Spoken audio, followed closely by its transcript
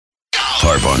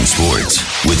Harp on Sports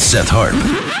with Seth Harp.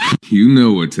 You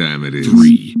know what time it is.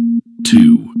 3,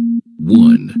 2,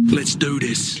 1. Let's do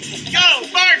this. Go,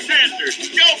 bartender!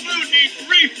 Your food needs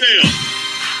refill.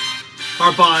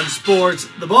 Harp on Sports,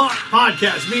 the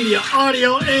podcast, media,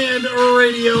 audio, and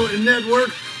radio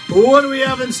network. What do we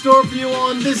have in store for you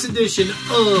on this edition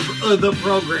of the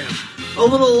program? A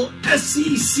little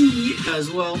SEC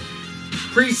as well.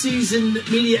 Preseason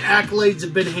media accolades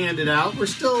have been handed out. We're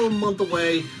still a little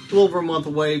over a month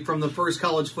away from the first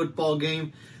college football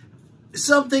game.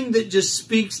 Something that just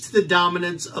speaks to the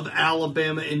dominance of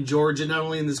Alabama and Georgia, not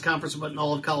only in this conference, but in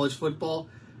all of college football.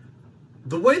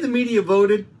 The way the media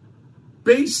voted,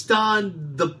 based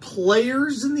on the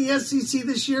players in the SEC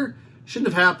this year,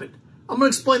 shouldn't have happened. I'm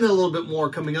going to explain that a little bit more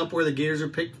coming up, where the Gators are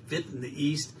picked 5th in the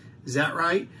East. Is that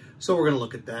right? So we're going to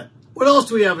look at that. What else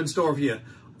do we have in store for you?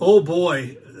 Oh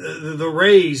boy, the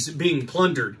Rays being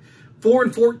plundered.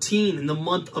 4-14 in the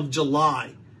month of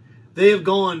July. They have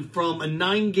gone from a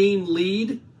 9-game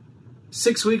lead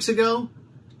 6 weeks ago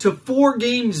to 4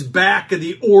 games back of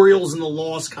the Orioles in the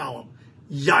loss column.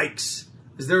 Yikes.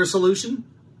 Is there a solution?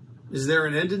 Is there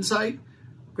an end in sight?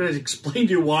 I'm going to explain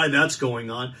to you why that's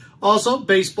going on. Also,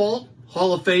 baseball,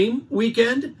 Hall of Fame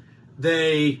weekend.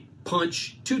 They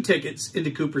punch 2 tickets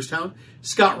into Cooperstown.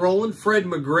 Scott Rowland, Fred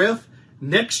McGriff.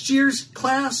 Next year's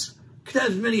class could have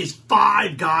as many as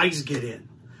 5 guys get in.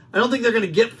 I don't think they're going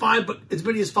to get 5, but as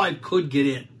many as 5 could get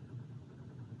in.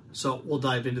 So we'll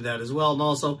dive into that as well. And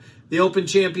also, the Open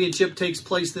Championship takes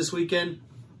place this weekend.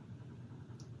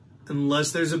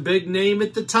 Unless there's a big name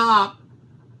at the top,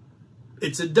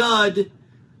 it's a dud.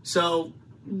 So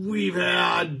we've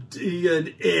had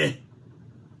an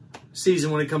season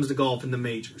when it comes to golf in the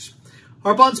majors.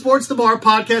 Harp on Sports, the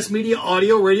podcast, media,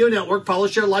 audio, radio network. Follow,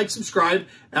 share, like, subscribe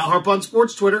at Harp on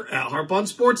Sports Twitter, at Harp on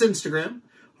Sports Instagram,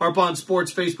 Harp on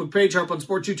Sports Facebook page, Harp on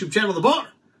Sports YouTube channel, The Bar.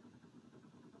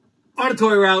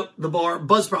 Auditory Route, The Bar,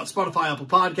 Buzzsprout, Spotify, Apple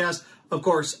Podcasts. Of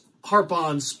course,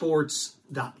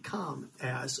 harponsports.com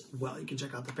as well. You can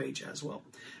check out the page as well.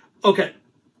 Okay.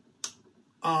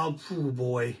 Oh,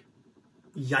 boy.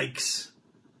 Yikes.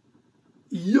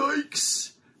 I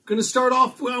want to start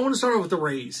off with the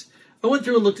Rays. I went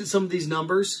through and looked at some of these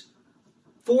numbers.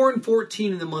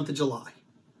 4-14 in the month of July.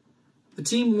 The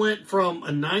team went from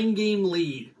a 9-game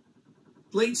lead,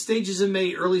 late stages of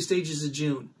May, early stages of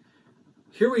June.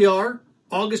 Here we are,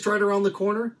 August right around the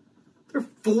corner. They're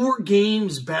 4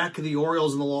 games back of the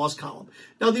Orioles in the loss column.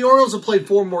 Now, the Orioles have played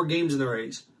 4 more games than the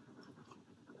Rays.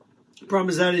 The problem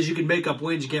is you can make up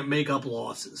wins, you can't make up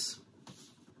losses.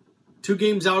 2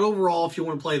 games out overall if you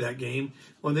want to play that game.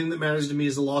 One thing that matters to me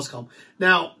is the loss column.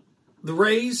 Now, the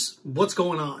Rays, what's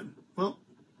going on? Well,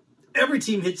 every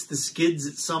team hits the skids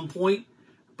at some point,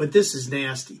 but this is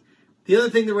nasty. The other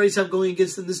thing the Rays have going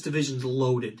against them, this division's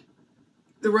loaded.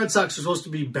 The Red Sox are supposed to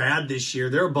be bad this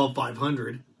year. They're above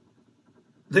 500.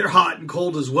 They're hot and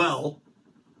cold as well.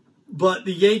 But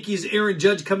the Yankees, Aaron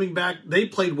Judge coming back, they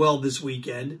played well this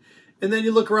weekend. And then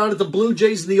you look around at the Blue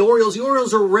Jays and the Orioles. The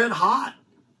Orioles are red hot.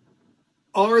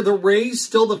 Are the Rays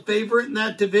still the favorite in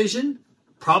that division?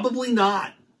 Probably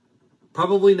not.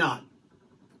 Probably not.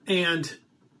 And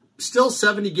still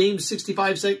 70 games,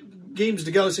 65 games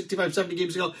to go, 65, 70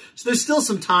 games to go. So there's still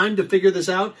some time to figure this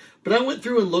out. But I went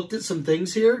through and looked at some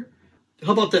things here.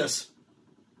 How about this?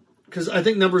 Because I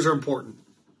think numbers are important.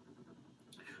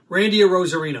 Randy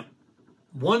Arozarena,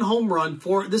 1 home run.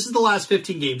 This is the last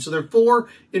 15 games. So they're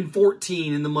 4-14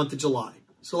 in the month of July.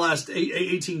 So last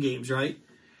 18 games, right?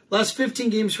 Last 15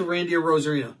 games for Randy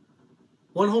Arozarena.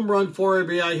 1 home run, 4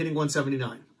 RBI, hitting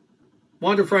 179.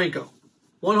 Wander Franco,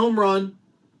 1 home run,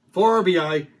 4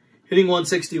 RBI, hitting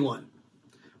 161.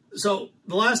 So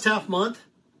the last half month,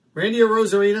 Randy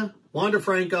Arozarena, Wander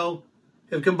Franco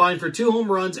have combined for 2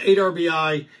 home runs, 8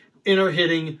 RBI, and are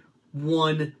hitting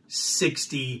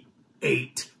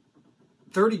 168.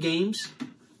 30 games.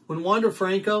 When Wander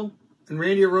Franco and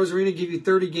Randy Arozarena give you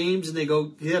 30 games and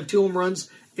you have 2 home runs,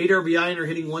 8 RBI, and are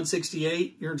hitting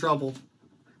 168, you're in trouble.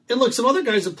 And look, some other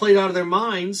guys have played out of their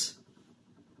minds.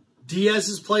 Diaz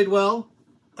has played well.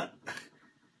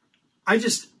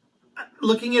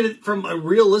 Looking at it from a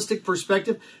realistic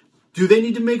perspective, do they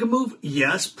need to make a move?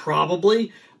 Yes,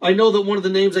 probably. I know that one of the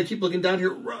names, I keep looking down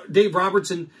here, Dave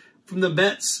Robertson from the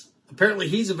Mets, apparently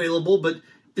he's available, but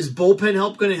is bullpen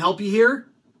help going to help you here?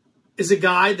 Is a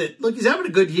guy that, look, he's having a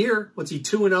good year. What's he,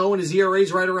 2-0, and his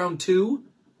ERA's right around 2?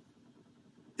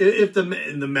 If the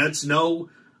Mets know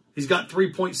he's got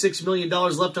 $3.6 million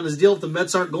left on his deal. If the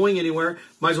Mets aren't going anywhere,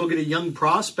 might as well get a young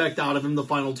prospect out of him the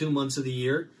final 2 months of the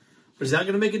year. But is that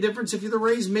going to make a difference if you're the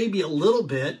Rays? Maybe a little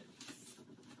bit.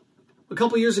 A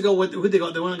couple years ago, who they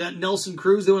got? They went and got Nelson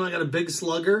Cruz. They went and got a big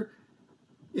slugger.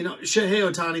 You know, Shohei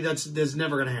Ohtani, that's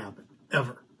never going to happen.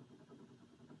 Ever.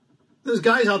 There's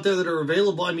guys out there that are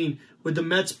available. I mean, would the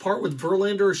Mets part with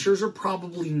Verlander or Scherzer?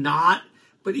 Probably not.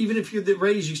 But even if you're the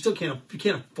Rays, you can't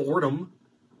afford them.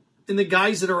 And the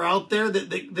guys that are out there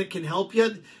that can help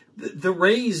you, the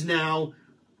Rays now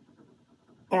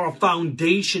are a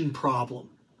foundation problem.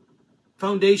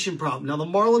 Foundation problem. Now, the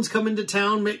Marlins come into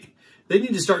town. They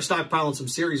need to start stockpiling some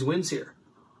series wins here.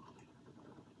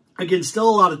 Again, still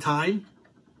a lot of time.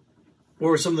 What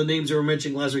were some of the names they were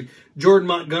mentioning last week? Jordan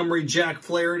Montgomery, Jack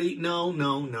Flaherty.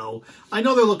 No. I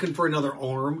know they're looking for another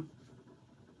arm.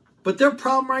 But their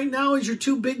problem right now is your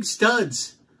two big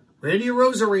studs. Randy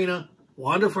Arozarena,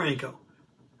 Wander Franco.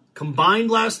 Combined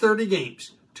last 30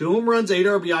 games. 2 home runs, 8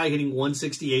 RBI, hitting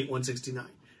 168, 169.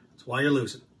 That's why you're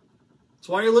losing.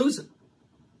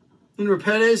 And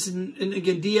Ramirez and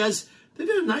again Diaz, they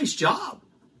did a nice job.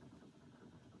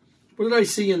 What did I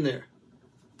see in there?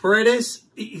 Paredes,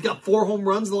 he's got 4 home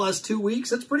runs in the last 2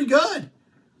 weeks. That's pretty good.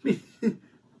 I mean,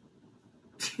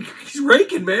 he's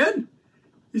raking, man.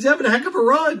 He's having a heck of a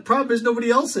run. Problem is nobody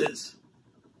else is.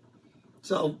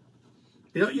 So,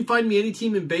 you find me any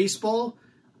team in baseball,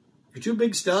 your 2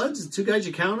 big studs, the 2 guys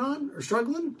you count on are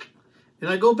struggling. And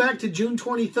I go back to June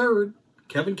 23rd,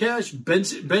 Kevin Cash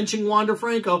benching Wander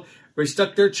Franco, where he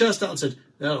stuck their chest out and said,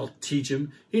 that'll teach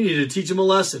him. He needed to teach him a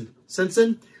lesson. Since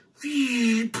then,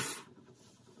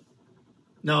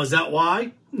 now is that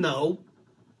why? No.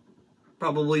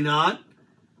 Probably not.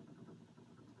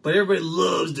 But everybody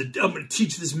loves to, I'm going to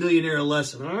teach this millionaire a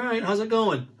lesson. All right, how's it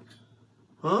going?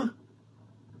 Huh?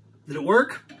 Did it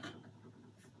work?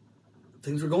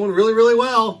 Things were going really, really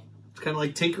well. It's kind of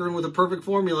like tinkering with a perfect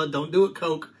formula. Don't do it,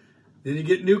 Coke. Then you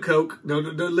get new Coke.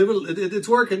 Don't leave it. It's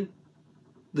working.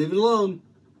 Leave it alone.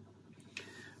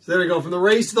 So there we go. From the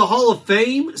Rays to the Hall of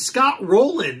Fame, Scott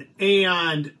Rowland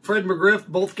and Fred McGriff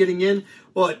both getting in.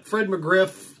 Fred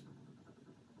McGriff,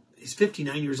 he's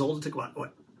 59 years old. It took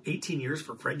about, 18 years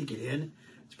for Fred to get in?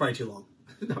 It's probably too long.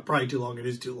 Not probably too long. It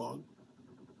is too long.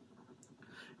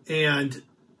 And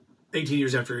 18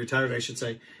 years after he retired, I should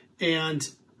say. And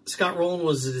Scott Rowland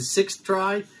was his 6th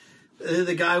try.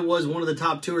 The guy was one of the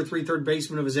top 2 or 3 third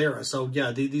basemen of his era. So,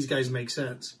 yeah, these guys make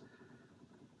sense.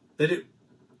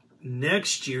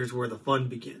 Next year's where the fun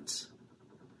begins.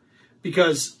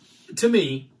 Because, to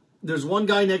me, there's one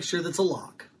guy next year that's a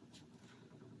lock.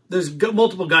 There's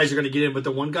multiple guys are going to get in, but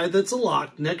the one guy that's a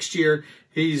lock next year,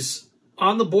 he's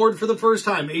on the board for the first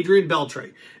time, Adrian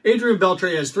Beltre. Adrian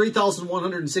Beltre has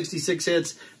 3,166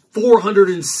 hits,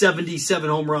 477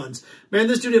 home runs. Man,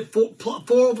 this dude hit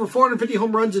over 450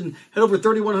 home runs and had over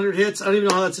 3,100 hits. I don't even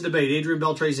know how that's a debate. Adrian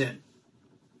Beltre's in.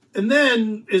 And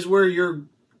then is where your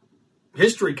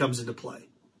history comes into play.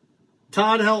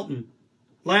 Todd Helton,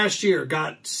 last year,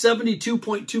 got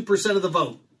 72.2% of the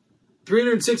vote.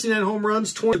 369 home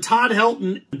runs, Todd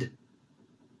Helton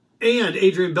and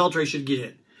Adrian Beltre should get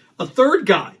in. A third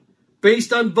guy,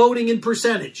 based on voting in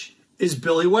percentage, is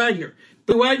Billy Wagner.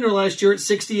 Billy Wagner last year at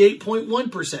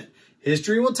 68.1%.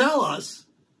 History will tell us,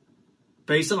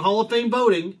 based on Hall of Fame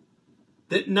voting,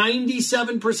 that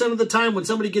 97% of the time when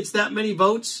somebody gets that many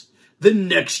votes, the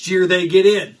next year they get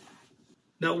in.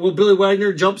 Now, will Billy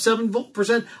Wagner jump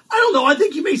 7%? I don't know. I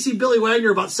think you may see Billy Wagner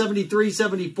about 73,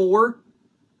 74.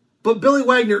 But Billy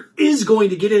Wagner is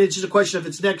going to get in. It's just a question if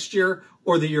it's next year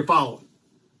or the year following,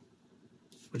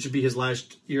 which would be his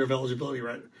last year of eligibility,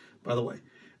 right? By the way.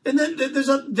 And then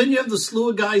then you have the slew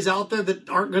of guys out there that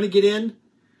aren't going to get in,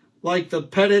 like the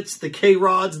Pettits, the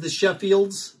K-Rods, the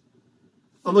Sheffields.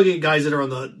 I'm looking at guys that are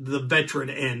on the veteran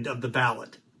end of the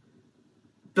ballot.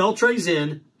 Beltre's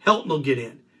in. Helton will get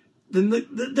in.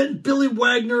 Then Billy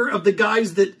Wagner, of the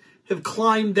guys that have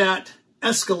climbed that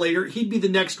escalator, he'd be the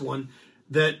next one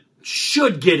that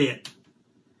should get in.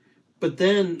 But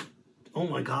then, oh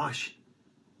my gosh,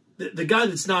 the guy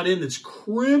that's not in, that's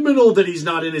criminal that he's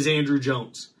not in, is Andrew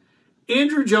Jones.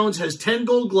 Andrew Jones has 10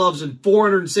 gold gloves and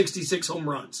 466 home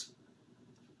runs.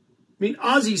 I mean,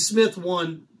 Ozzie Smith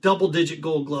won double-digit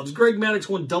gold gloves. Greg Maddux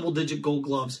won double-digit gold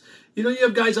gloves. You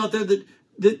have guys out there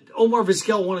that Omar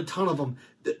Vizquel won a ton of them,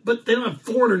 but they don't have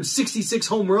 466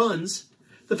 home runs.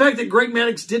 The fact that Greg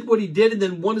Maddux did what he did and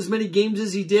then won as many games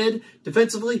as he did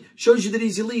defensively shows you that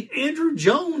he's elite. Andrew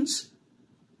Jones,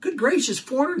 good gracious,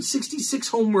 466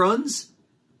 home runs,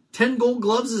 10 gold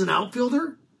gloves as an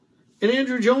outfielder. And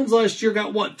Andrew Jones last year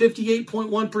got,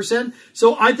 58.1%?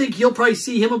 So I think he'll probably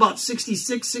see him about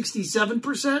 66,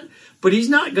 67%. But he's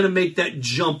not going to make that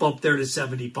jump up there to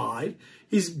 75.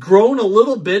 He's grown a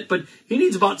little bit, but he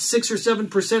needs about 6 or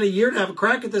 7% a year to have a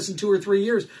crack at this in 2 or 3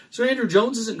 years. So Andrew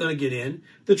Jones isn't going to get in.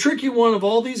 The tricky one of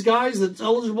all these guys that's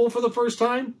eligible for the first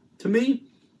time, to me,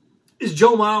 is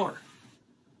Joe Mauer.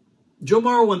 Joe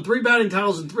Mauer won 3 batting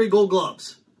titles and 3 Gold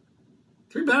Gloves.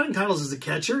 3 batting titles as a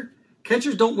catcher.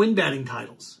 Catchers don't win batting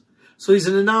titles. So he's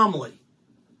an anomaly.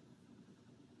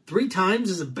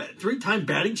 3-time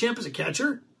batting champ as a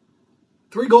catcher?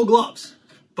 3 Gold Gloves.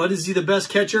 But is he the best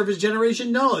catcher of his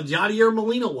generation? No, Yadier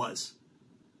Molina was.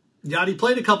 Yadi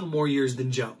played a couple more years than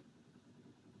Joe.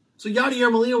 So Yadier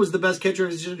Molina was the best catcher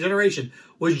of his generation.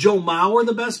 Was Joe Mauer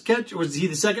the best catcher? Was he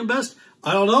the second best?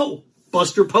 I don't know.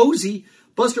 Buster Posey.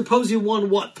 Buster Posey won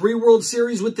what? 3 World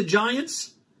Series with the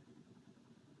Giants?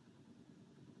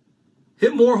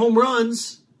 Hit more home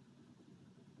runs.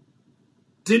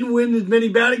 Didn't win as many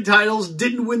batting titles.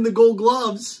 Didn't win the Gold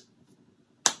Gloves.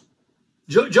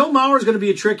 Joe Mauer is going to be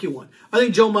a tricky one. I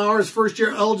think Joe Mauer's first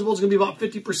year eligible is going to be about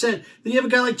 50%. Then you have a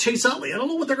guy like Chase Utley. I don't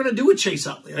know what they're going to do with Chase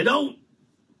Utley. I don't.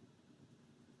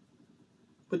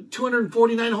 But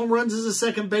 249 home runs as a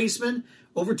second baseman,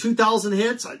 over 2,000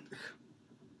 hits.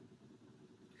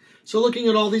 So looking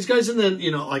at all these guys, and then,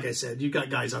 like I said, you've got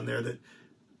guys on there that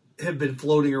have been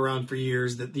floating around for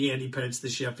years, that the Andy Pettittes, the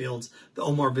Sheffields, the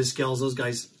Omar Vizquels, those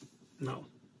guys, no.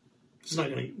 It's not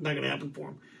going to happen for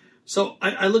them. So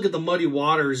I look at the muddy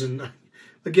waters, and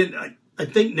again, I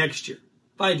think next year,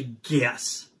 if I had to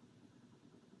guess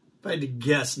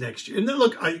next year. And then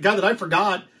look, a guy that I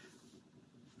forgot,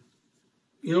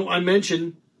 I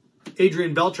mentioned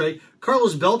Adrian Beltre.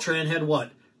 Carlos Beltran had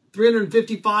what?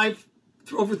 355,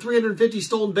 over 350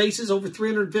 stolen bases, over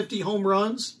 350 home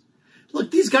runs.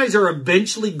 Look, these guys are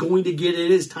eventually going to get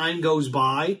it as time goes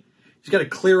by. He's got to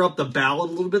clear up the ballot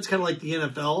a little bit. It's kind of like the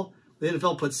NFL. The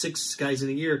NFL puts 6 guys in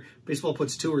a year. Baseball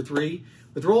puts 2 or 3.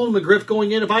 With Roland McGriff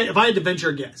going in, if I had to venture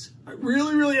a guess, I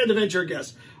really had to venture a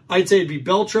guess, I'd say it'd be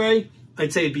Beltre,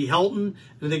 I'd say it'd be Helton,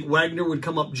 and I think Wagner would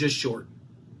come up just short.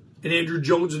 And Andrew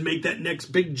Jones would make that next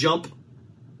big jump.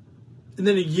 And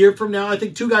then a year from now, I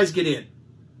think 2 guys get in.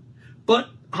 But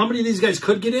how many of these guys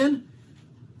could get in?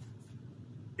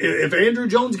 If Andrew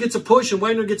Jones gets a push and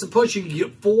Wagner gets a push, you can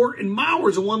get 4. And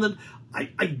Mauer's the one that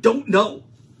I don't know.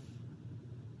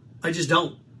 I just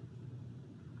don't.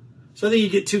 So I think you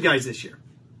get 2 guys this year.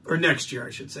 Or next year, I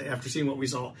should say, after seeing what we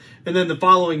saw. And then the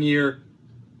following year,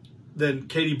 then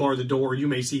Katie bar the door. You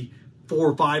may see 4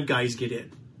 or 5 guys get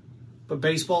in. But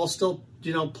baseball's still,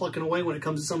 plucking away when it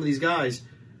comes to some of these guys.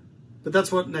 But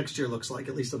that's what next year looks like,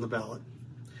 at least on the ballot.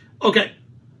 Okay.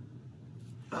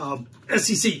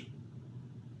 SEC.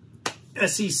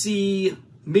 SEC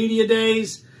media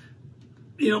days.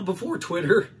 Before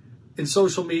Twitter and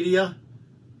social media,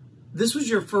 this was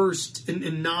your first, in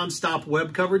nonstop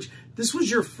web coverage, this was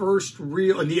your first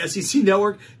real, in the SEC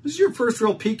network, this is your first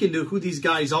real peek into who these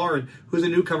guys are and who the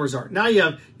newcomers are. Now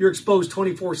you're exposed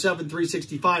 24/7,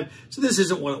 365, so this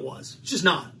isn't what it was. It's just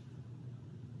not.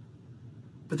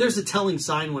 But there's a telling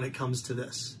sign when it comes to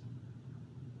this.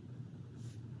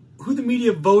 Who the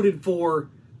media voted for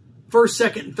first,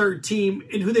 second, and third team,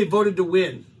 and who they voted to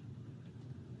win.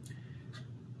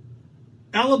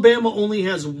 Alabama only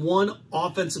has 1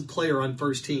 offensive player on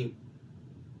first team.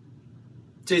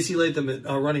 J.C. Latham at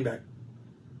running back.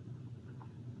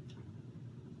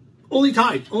 Only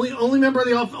tied. Only member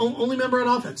on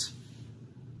offense.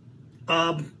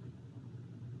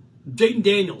 Jayden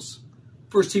Daniels,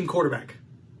 first team quarterback.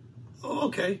 Oh,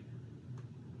 okay.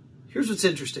 Here's what's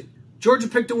interesting. Georgia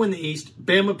picked to win the East.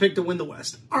 Bama picked to win the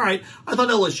West. All right. I thought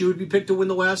LSU would be picked to win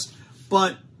the West,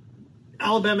 but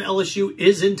Alabama LSU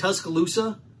is in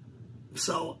Tuscaloosa.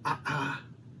 So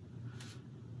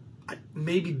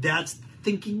maybe that's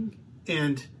thinking.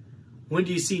 And when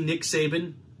do you see Nick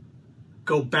Saban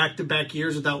go back-to-back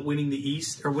years without winning the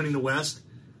East or winning the West?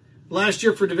 Last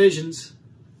year for divisions,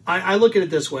 I look at it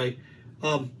this way.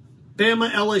 Bama,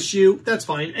 LSU, that's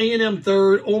fine. A&M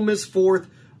third, Ole Miss fourth,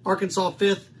 Arkansas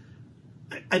fifth.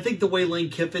 I think the way Lane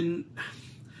Kiffin,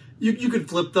 you could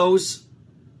flip those.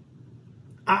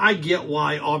 I get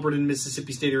why Auburn and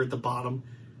Mississippi State are at the bottom.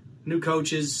 New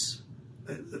coaches,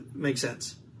 makes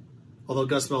sense. Although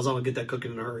Gus Malzahn will get that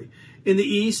cooking in a hurry. In the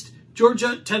East,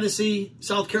 Georgia, Tennessee,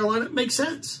 South Carolina, makes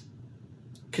sense.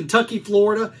 Kentucky,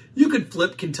 Florida, you could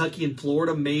flip Kentucky and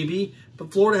Florida maybe,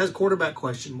 but Florida has quarterback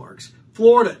question marks.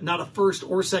 Florida, not a first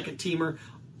or second teamer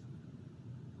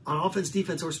on offense,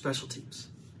 defense, or special teams.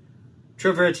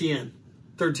 Trevor Etienne,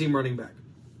 third team running back.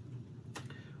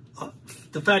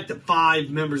 The fact that 5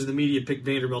 members of the media picked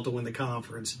Vanderbilt to win the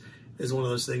conference is one of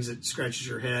those things that scratches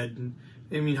your head. And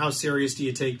I mean, how serious do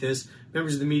you take this?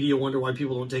 Members of the media wonder why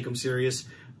people don't take them serious.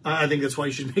 I think that's why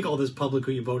you should make all this public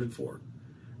who you voted for.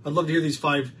 I'd love to hear these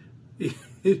 5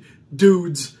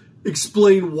 dudes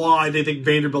explain why they think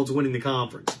Vanderbilt's winning the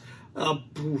conference.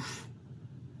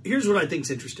 Here's what I think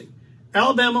is interesting.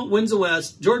 Alabama wins the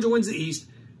West. Georgia wins the East.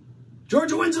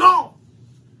 Georgia wins it all.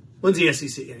 Wins the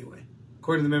SEC, anyway,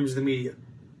 according to the members of the media.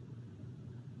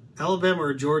 Alabama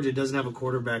or Georgia doesn't have a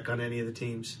quarterback on any of the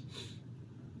teams.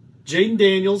 Jaden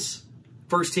Daniels,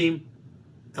 first team,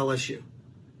 LSU.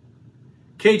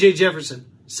 KJ Jefferson,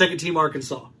 second team,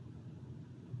 Arkansas.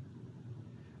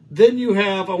 Then you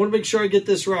have, I want to make sure I get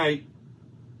this right,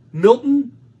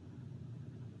 Milton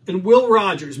and Will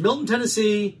Rogers. Milton,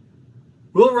 Tennessee,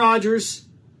 Will Rogers,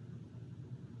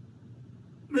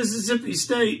 Mississippi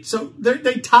State. So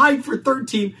they tied for third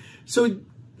team. So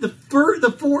the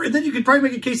 4, and then you could probably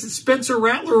make a case that Spencer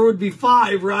Rattler would be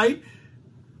 5, right?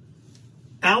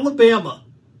 Alabama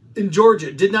and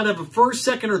Georgia did not have a first,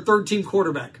 second, or third team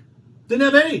quarterback. Didn't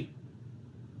have any.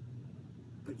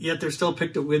 But yet they're still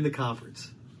picked to win the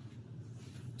conference.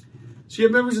 So you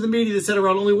have members of the media that said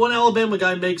around only one Alabama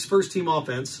guy makes first team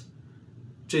offense,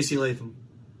 J.C. Latham.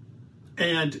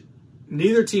 And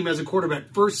neither team has a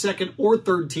quarterback, first, second, or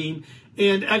third team.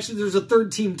 And actually there's a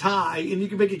third team tie, and you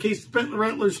can make a case Spencer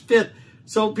Rattler's 5th.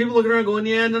 So people looking around going,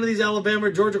 yeah, none of these Alabama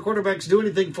or Georgia quarterbacks do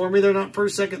anything for me. They're not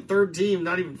first, second, third team,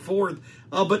 not even fourth.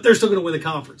 But they're still going to win the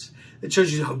conference. It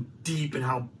shows you how deep and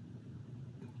how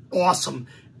awesome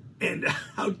and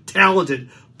how talented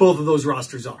both of those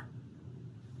rosters are.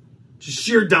 Just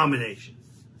sheer domination.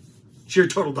 Sheer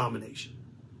total domination.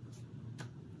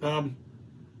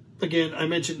 Again, I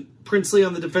mentioned Princely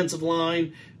on the defensive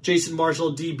line, Jason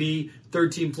Marshall, DB,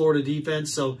 third-team Florida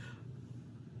defense. So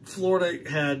Florida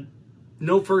had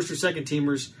no first or second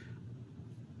teamers,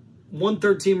 one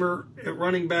third-teamer at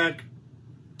running back,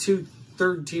 2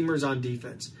 third-teamers on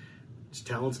defense. His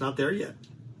talent's not there yet.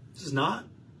 This is not.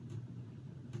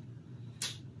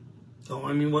 So,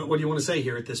 I mean, what do you want to say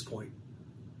here at this point?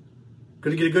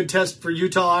 Going to get a good test for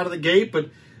Utah out of the gate, but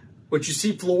what you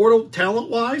see Florida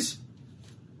talent-wise,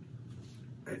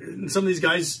 and some of these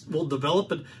guys will develop,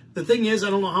 but the thing is,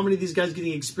 I don't know how many of these guys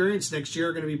getting experience next year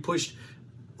are going to be pushed.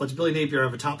 Let's Billy Napier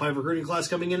have a top 5 recruiting class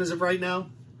coming in as of right now?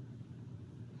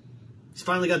 He's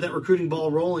finally got that recruiting ball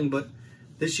rolling, but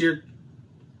this year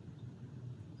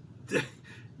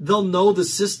they'll know the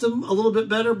system a little bit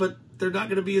better, but they're not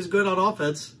going to be as good on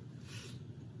offense.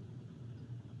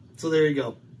 So there you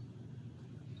go.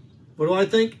 What do I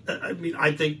think? I mean,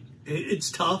 I think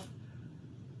it's tough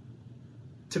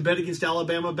to bet against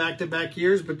Alabama back-to-back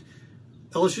years, but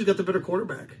LSU's got the better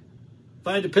quarterback. If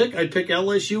I had to pick, I'd pick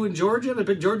LSU and Georgia, and I'd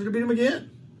pick Georgia to beat them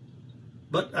again.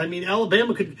 But I mean,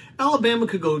 Alabama could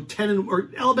go 10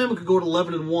 or Alabama could go to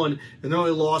 11-1, and their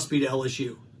only loss be to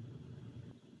LSU.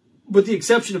 With the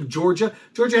exception of Georgia,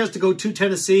 Georgia has to go to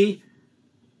Tennessee.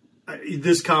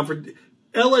 This conference,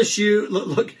 LSU,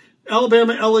 look,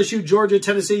 Alabama, LSU, Georgia,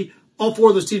 Tennessee. All 4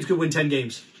 of those teams could win 10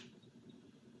 games.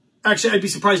 Actually, I'd be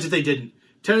surprised if they didn't.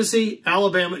 Tennessee,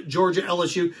 Alabama, Georgia,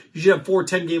 LSU. You should have 4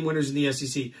 10-game winners in the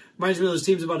SEC. Reminds me of those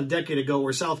teams about a decade ago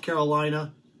where South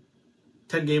Carolina,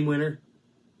 10-game winner.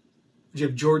 You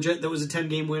have Georgia, that was a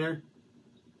 10-game winner.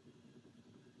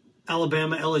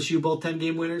 Alabama, LSU, both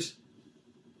 10-game winners.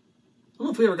 I don't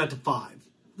know if we ever got to 5. I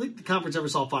think the conference ever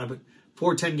saw 5, but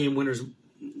 4 10-game winners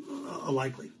are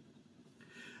likely.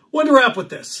 Wanted to wrap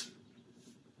with this.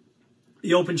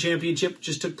 The Open Championship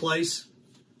just took place.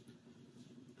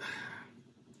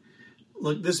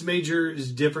 Look, this major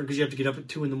is different because you have to get up at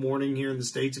 2 in the morning here in the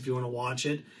States if you want to watch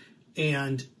it.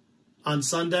 And on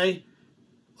Sunday,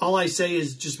 all I say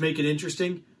is just make it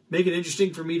interesting. Make it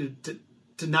interesting for me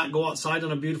to not go outside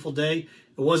on a beautiful day.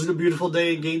 It wasn't a beautiful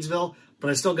day in Gainesville, but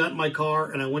I still got in my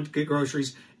car and I went to get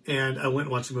groceries and I went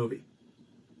and watched a movie.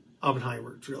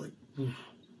 Oppenheimer, it's really...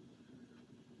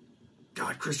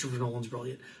 God, Christopher Nolan's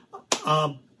brilliant.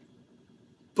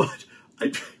 But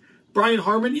Brian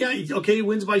Harmon, yeah, okay, he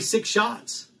wins by 6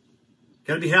 shots.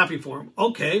 Got to be happy for him.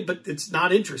 Okay, but it's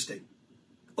not interesting.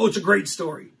 Oh, it's a great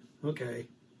story. Okay.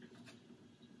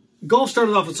 Golf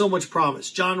started off with so much promise.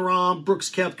 John Rahm, Brooks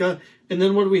Koepka, and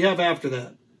then what do we have after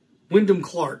that? Wyndham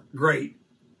Clark, great.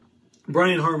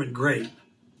 Brian Harmon, great.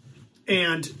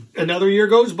 And another year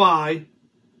goes by.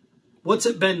 What's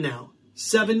it been now?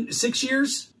 6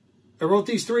 years? I wrote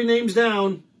these 3 names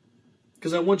down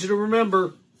because I want you to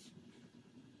remember.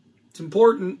 It's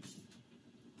important.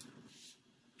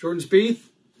 Jordan Spieth,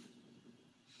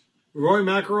 Rory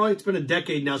McIlroy. It's been a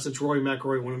decade now since Rory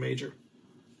McIlroy won a major.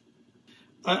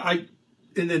 And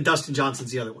then Dustin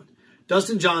Johnson's the other one.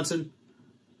 Dustin Johnson,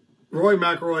 Rory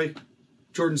McIlroy,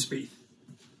 Jordan Spieth.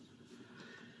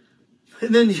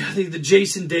 And then the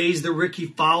Jason Days, the Ricky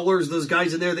Fowlers, those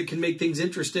guys in there that can make things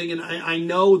interesting. And I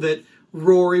know that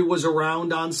Rory was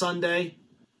around on Sunday.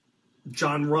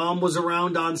 John Rahm was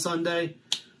around on Sunday.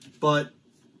 But,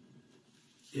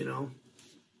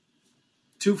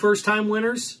 2 first-time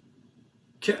winners.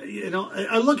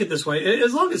 I look at it this way.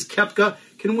 As long as Koepka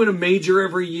can win a major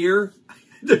every year,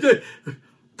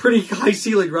 pretty high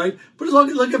ceiling, right? But as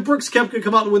long as, if Brooks Koepka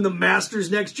come out and win the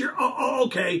Masters next year,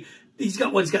 okay. He's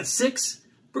got 6.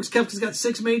 Brooks Koepka's got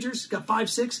 6 majors. Got 5,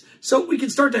 6. So we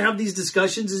can start to have these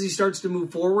discussions as he starts to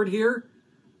move forward here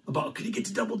about, could he get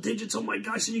to double digits? Oh my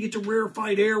gosh, and you get to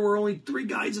rarefied air where only 3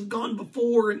 guys have gone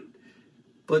before.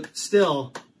 But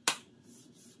still,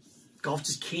 golf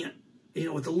just can't,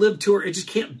 with the LIV Tour, it just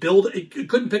can't build. It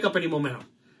couldn't pick up any momentum.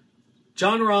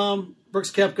 John Rahm,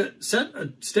 Brooks Koepka set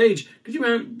a stage. Could you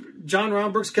remember John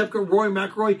Rahm, Brooks Koepka, Rory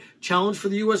McIlroy challenged for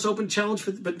the U.S. Open,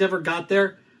 but never got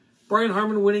there. Brian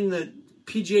Harman winning the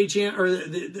PGA or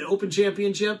the Open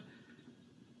Championship.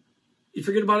 You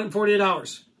forget about it in 48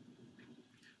 hours.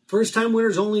 First-time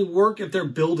winners only work if they're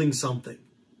building something.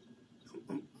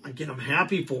 Again, I'm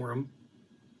happy for them.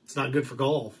 It's not good for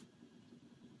golf.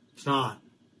 It's not.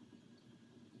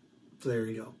 So there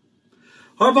you go.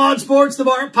 Harp on Sports, the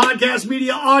Bar Podcast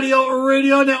Media Audio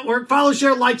Radio Network. Follow,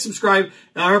 share, like, subscribe.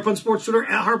 At Harp on Sports Twitter,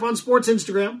 at Harp on Sports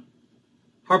Instagram.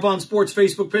 Harp on Sports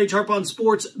Facebook page, Harp on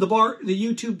Sports, the Bar, the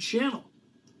YouTube channel.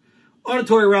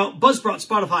 Auditory Route, Buzzsprout,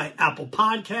 Spotify, Apple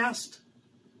Podcast.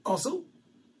 Also,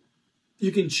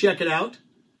 you can check it out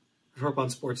at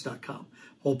harponsports.com.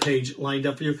 Whole page lined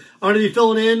up for you. I'm going to be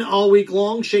filling in all week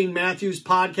long. Shane Matthews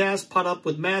podcast, Putt Up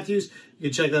with Matthews. You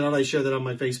can check that out. I share that on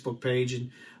my Facebook page.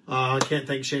 And I can't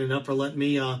thank Shane enough for letting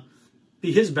me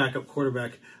be his backup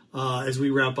quarterback as we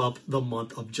wrap up the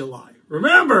month of July.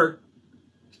 Remember,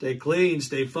 stay clean,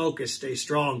 stay focused, stay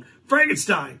strong.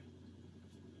 Frankenstein.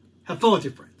 Have fun with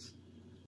your friends.